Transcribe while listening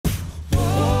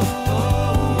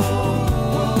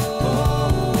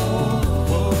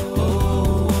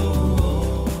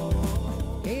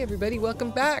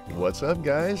welcome back. What's up,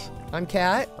 guys? I'm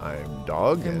Kat. I'm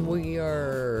Dog. And we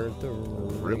are the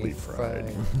really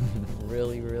fried.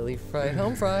 really fried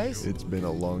home fries. It's been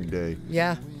a long day.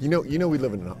 Yeah. You know, we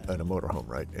live in a motorhome,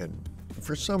 right? And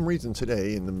for some reason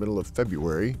today, in the middle of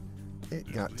February, it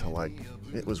got to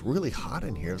it was really hot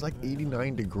in here. It was like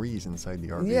 89 degrees inside the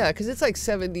RV. Yeah, because it's like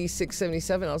 76,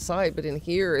 77 outside, but in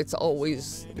here it's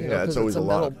always, it's always a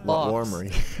lot warmer.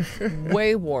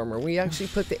 Way warmer. We actually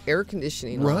put the air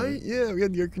conditioning on. Right? Yeah, we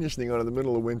had the air conditioning on in the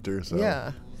middle of winter. So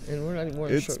yeah, and we're not even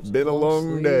wearing shorts. It's been a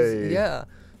long day. Yeah.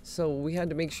 So we had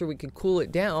to make sure we could cool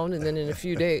it down, and then in a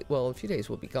few days, we'll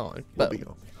be gone. But,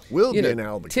 we'll be in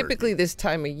Albuquerque. Typically this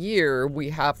time of year, we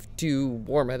have to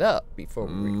warm it up before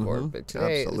we record, but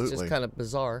today it's just kind of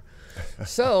bizarre.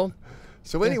 So,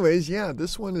 anyways, yeah,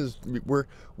 this one is, we're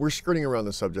skirting around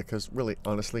the subject because really,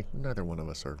 honestly, neither one of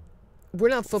us are we're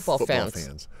not football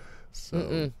fans.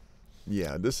 So,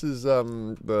 yeah, this is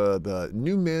the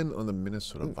new men on the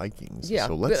Minnesota Vikings. Yeah,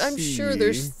 so but I'm sure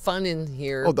there's fun in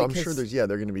here. Oh, I'm sure there's, they're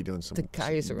going to be doing some. The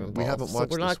guys are involved. We haven't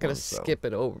watched so we're not going to skip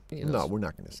it over. No, we're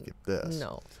not going to skip this.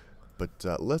 No. But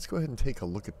let's go ahead and take a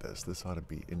look at this. This ought to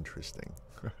be interesting.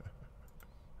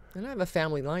 And I have a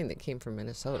family line that came from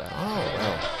Minnesota. Oh,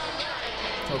 wow.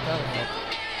 So that'll help.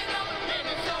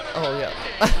 Oh, yeah.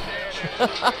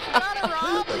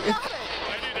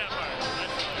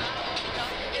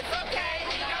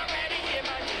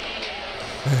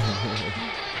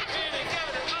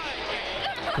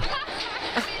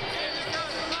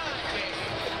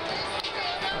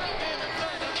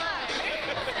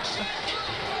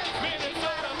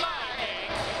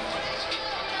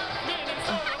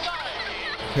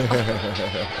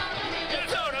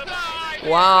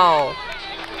 Wow.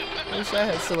 I wish I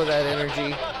had some of that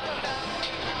energy.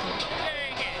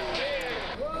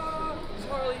 It's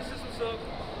Harley, he says what's up.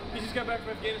 He just got back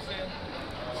from Afghanistan.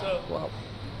 So, wow.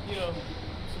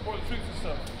 Support the troops and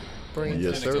stuff. Brains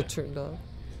yes, still sir. turned off.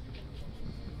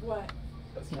 What?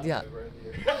 Yeah.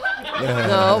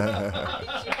 No.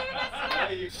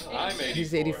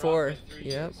 He's 84.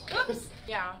 Yep.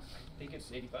 Yeah. He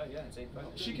gets 85, yeah, it's 85.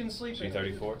 She can sleep at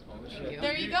 34.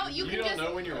 There you go. You can don't just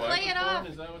know when your play wife it off.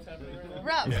 Is that what's happening right now?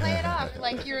 Ruh, play it off.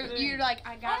 Like you're like,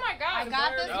 I got I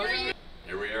got this for you.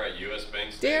 Here we are at US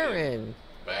Bank Stadium. Darren.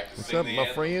 Back to What's sing up, the my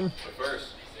anthem. friend? But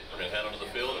first, we're going to head onto the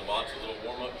field and watch a little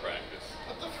warm-up practice.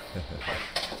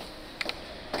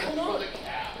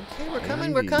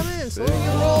 Okay, we're coming. Slow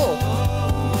your roll.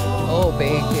 Oh,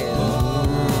 bacon.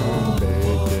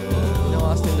 Bacon. No,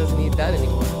 Austin doesn't eat that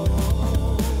anymore.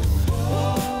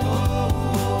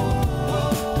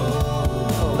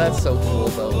 Oh, that's so cool,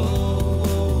 though.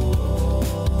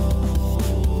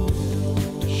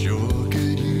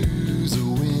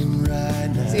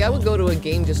 See, I would go to a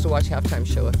game just to watch halftime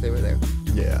show if they were there.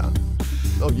 Yeah.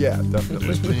 Oh, yeah, definitely.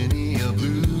 There's plenty of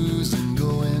blues and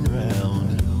going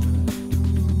round.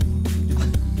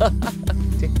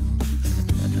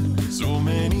 So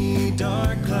many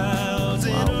dark clouds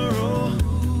in a row.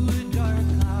 Dark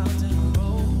clouds in a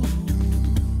row.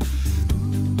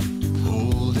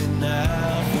 Holding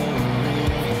out for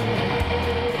rain.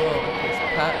 Oh, it's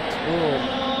packed. Ooh.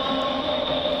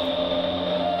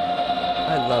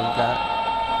 I love that.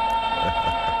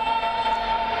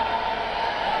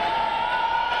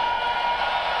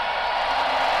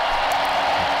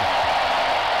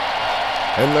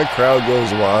 And the crowd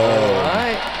goes wild. All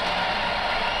right.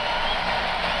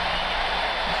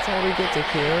 That's all we get to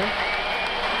hear.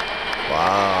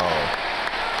 Wow.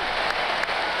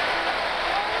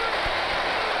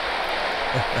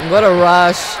 What a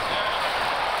rush.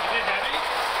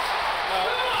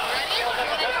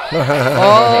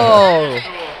 Oh.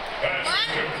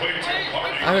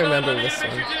 I remember this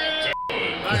one.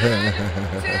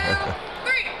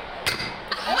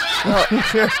 Oh,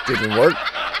 didn't work.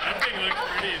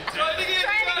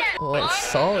 Well, it's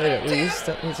solid at least.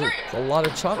 That means there's a lot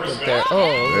of chocolate there.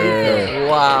 Oh, There.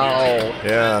 wow.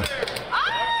 Yeah.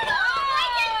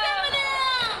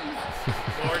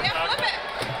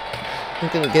 I'm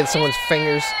going to get someone's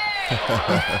fingers.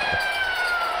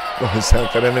 What was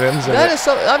that? Got M&M's in That it? is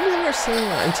so, I've never seen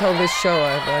that until this show.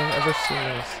 I've ever seen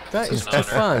this. That is too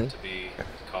fun. To be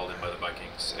called in by the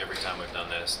Vikings every time we've done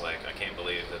this. Like, I can't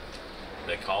believe that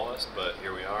they call us, but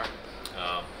here we are.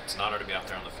 It's an honor to be out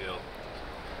there on the field.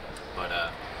 But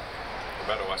we're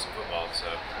about to watch some football,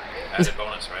 so added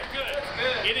bonus, right? Good.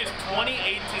 It is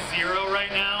 28-0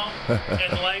 right now,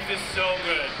 and life is so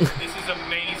good. This is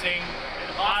amazing.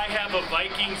 I have a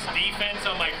Vikings defense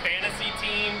on my fantasy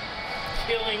team,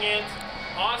 killing it.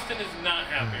 Austin is not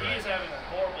happy. He's having a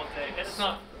horrible day. It's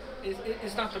not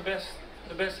the best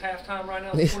halftime right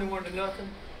now. It's 21-0.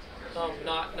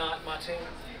 Not my team.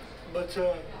 But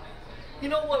you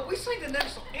know what? We sang the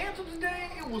national anthem today.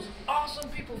 It was awesome.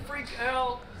 People freaked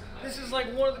out. This is like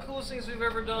one of the coolest things we've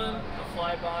ever done. The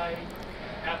flyby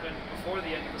happened before the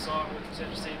end of the song, which was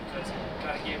interesting because it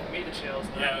kind of gave me the chills.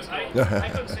 Yeah, it was cool. I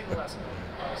couldn't sing the lesson,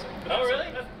 honestly. Oh, really?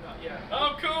 Yeah.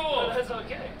 Oh, cool. But that's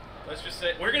okay. Let's just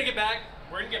say we're gonna get back.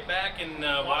 We're gonna get back and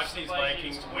watch these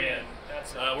Vikings win.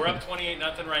 That's we're up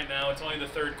 28-0 right now. It's only the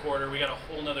third quarter. We got a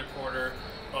whole nother quarter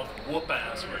of whoop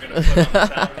ass. We're gonna put on the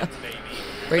Falcons, baby.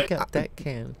 Break out that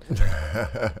can.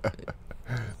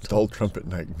 It's all trumpet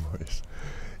night, boys.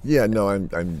 Yeah, no,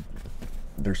 I'm.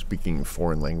 They're speaking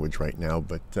foreign language right now,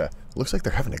 but looks like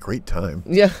they're having a great time.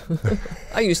 Yeah,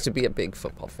 I used to be a big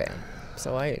football fan,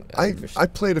 so I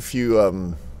played a few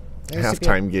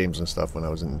halftime games and stuff when I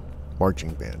was in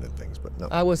marching band and things, but no.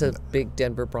 I was a big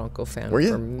Denver Bronco fan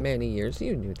for many years.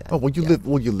 You knew that. Oh, well,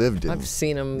 you lived in. I've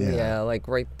seen them. Yeah, like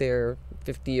right there,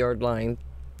 50-yard line,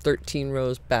 13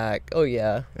 rows back. Oh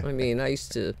yeah. I mean, I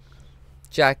used to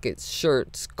jackets,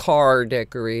 shirts, car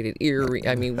decorated, earring.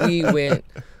 I mean, we went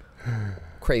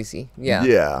crazy. Yeah.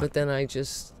 Yeah. But then I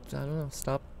don't know,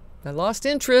 stopped. I lost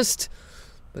interest,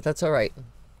 but that's all right.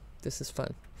 This is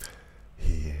fun.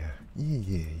 Yeah.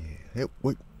 Hey,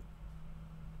 wait.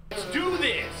 Let's do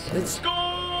this. Let's go.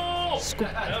 That was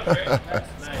great.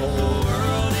 That's nice. The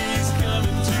world is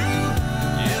coming to.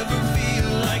 You ever feel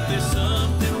like there's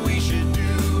something we should do?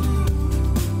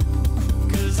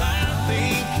 'Cause I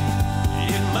think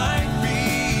it might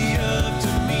be up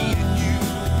to me and you.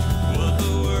 What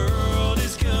the world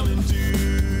is coming to.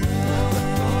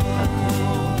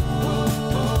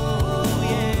 Oh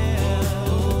yeah.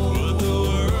 What the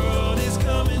world is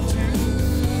coming to.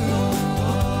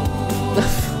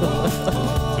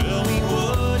 Tell me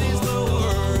what is the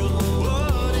world?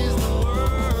 What is the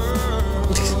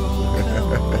world?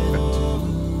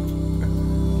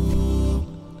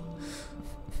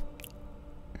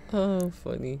 Oh,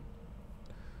 funny.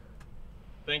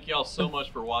 Thank y'all so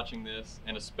much for watching this,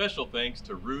 and a special thanks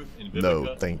to Ruth and Vivica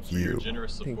No, thank for your you.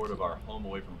 generous support of our Home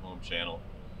Away From Home channel.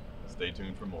 Stay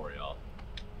tuned for more, y'all.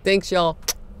 Thanks, y'all.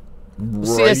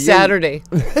 See you Saturday.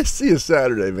 See you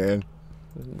Saturday, man.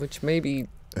 Which may be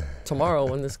tomorrow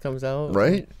when this comes out.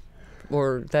 Right?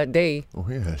 Or that day. Oh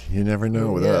yeah, you never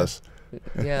know with Yeah. us.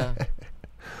 Yeah.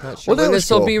 Not sure Well, that when was this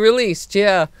will cool. be released.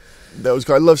 Yeah. That was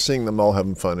cool. I love seeing them all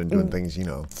having fun and doing things, you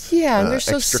know. Yeah, and they're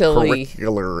so silly.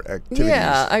 Extracurricular activities.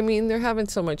 Yeah, I mean, they're having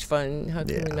so much fun. How can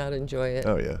we Yeah. not enjoy it?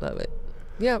 Oh, yeah. Love it.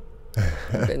 Yep.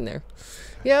 I've been there.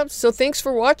 Yep. So thanks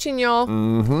for watching, y'all.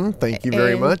 Mm-hmm. Thank you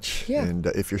very And, much. yeah. And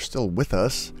if you're still with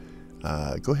us,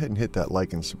 go ahead and hit that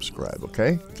like and subscribe,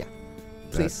 okay? Yeah.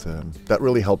 Please. That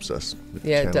really helps us. with the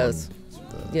Yeah, it channel does. and,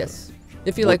 Yes.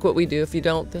 If you like what we do. If you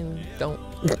don't, then don't.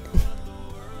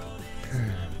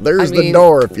 There's I the mean,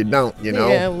 door if you don't, you know.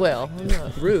 Yeah, well, I'm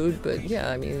not rude, but yeah,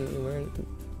 I mean,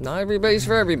 not everybody's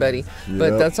for everybody.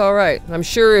 But Yep. that's all right. I'm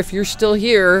sure if you're still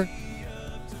here,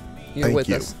 you're Thank with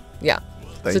you. us. Yeah.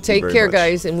 Thank So you take very care, much.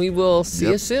 guys, and we will see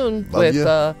you Yep. soon Love with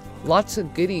ya. lots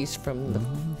of goodies from the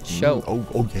show. Oh,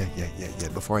 yeah.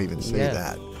 Before I even say Yeah.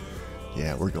 that,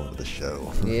 yeah, we're going to the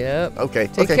show. Yep. Okay.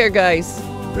 Take care, guys.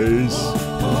 Peace.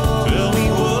 Tell me